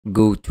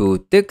Go to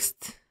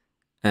text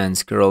and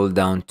scroll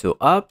down to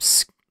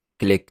apps.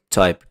 Click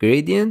type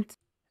gradient.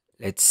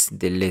 Let's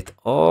delete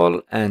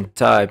all and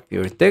type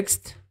your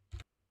text.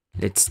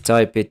 Let's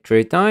type it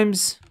 3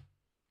 times.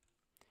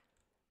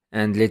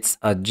 And let's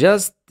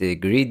adjust the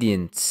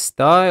gradient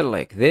style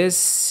like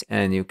this.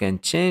 And you can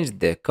change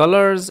the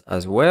colors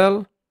as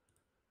well.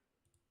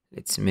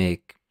 Let's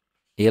make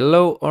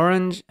yellow,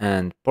 orange,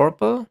 and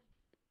purple.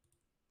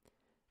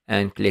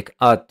 And click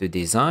add to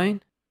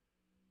design.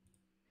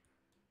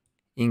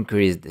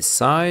 Increase the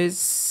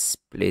size,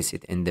 place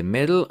it in the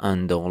middle,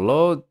 and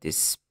download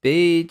this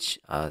page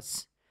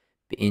as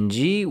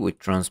PNG with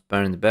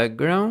transparent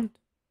background.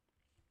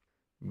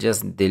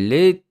 Just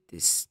delete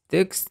this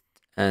text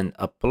and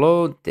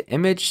upload the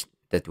image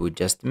that we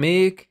just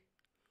make.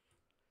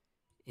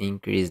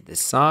 Increase the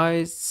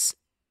size,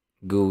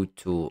 go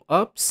to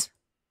apps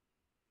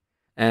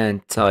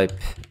and type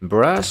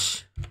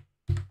brush.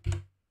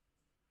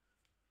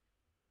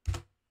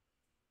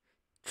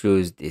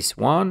 Choose this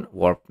one,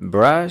 warp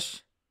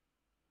brush.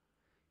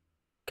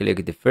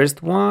 Click the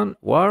first one,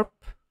 warp.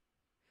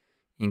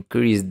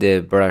 Increase the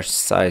brush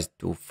size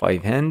to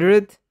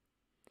 500.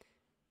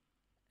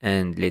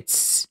 And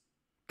let's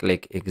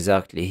click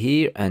exactly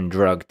here and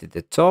drag to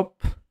the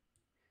top.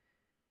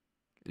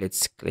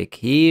 Let's click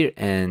here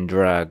and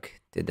drag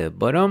to the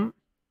bottom.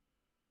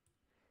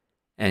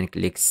 And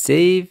click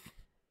save.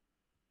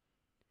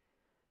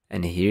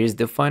 And here's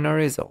the final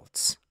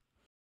results.